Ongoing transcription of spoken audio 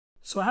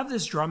So I have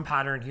this drum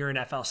pattern here in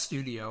FL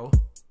Studio.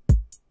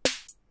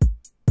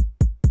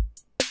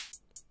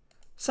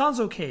 Sounds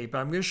okay, but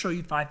I'm going to show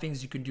you 5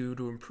 things you can do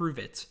to improve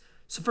it.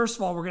 So first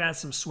of all, we're going to add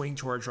some swing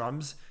to our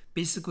drums.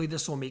 Basically,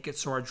 this will make it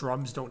so our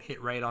drums don't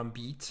hit right on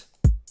beat.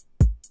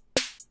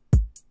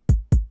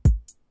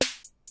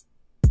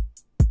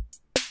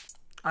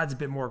 Adds a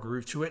bit more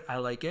groove to it. I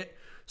like it.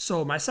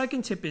 So my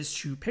second tip is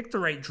to pick the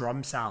right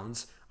drum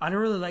sounds. I don't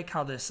really like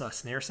how this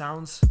snare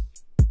sounds.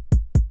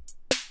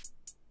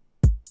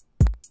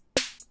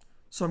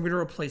 So I'm going to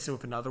replace it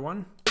with another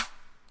one.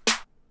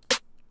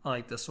 I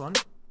like this one.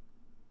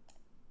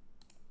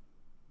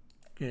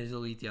 I'm going to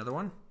delete the other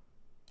one.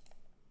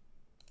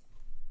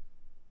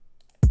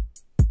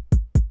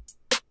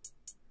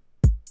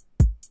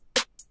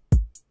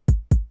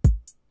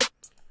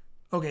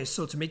 Okay,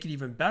 so to make it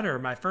even better,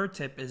 my third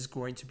tip is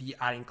going to be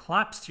adding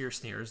claps to your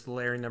snares,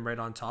 layering them right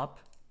on top.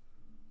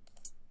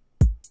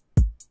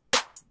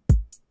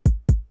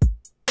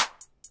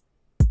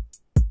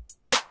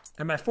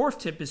 And my fourth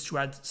tip is to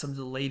add some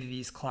delay to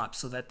these claps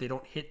so that they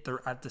don't hit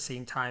at the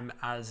same time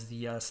as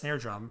the snare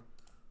drum.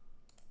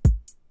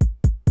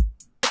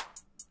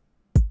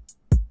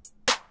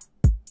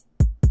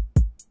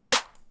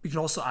 We can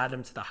also add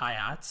them to the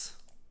hi-hats.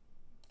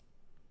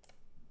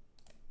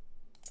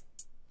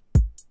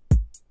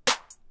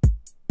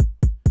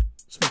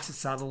 This makes it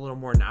sound a little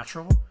more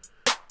natural.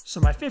 So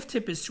my fifth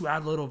tip is to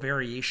add little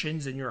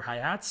variations in your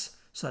hi-hats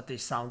so that they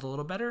sound a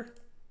little better.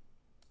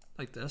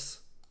 Like this.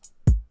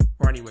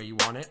 Or any way you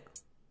want it.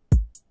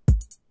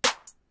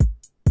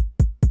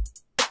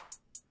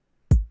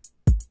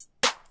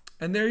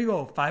 And there you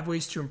go, 5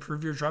 ways to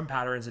improve your drum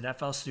patterns in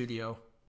FL Studio.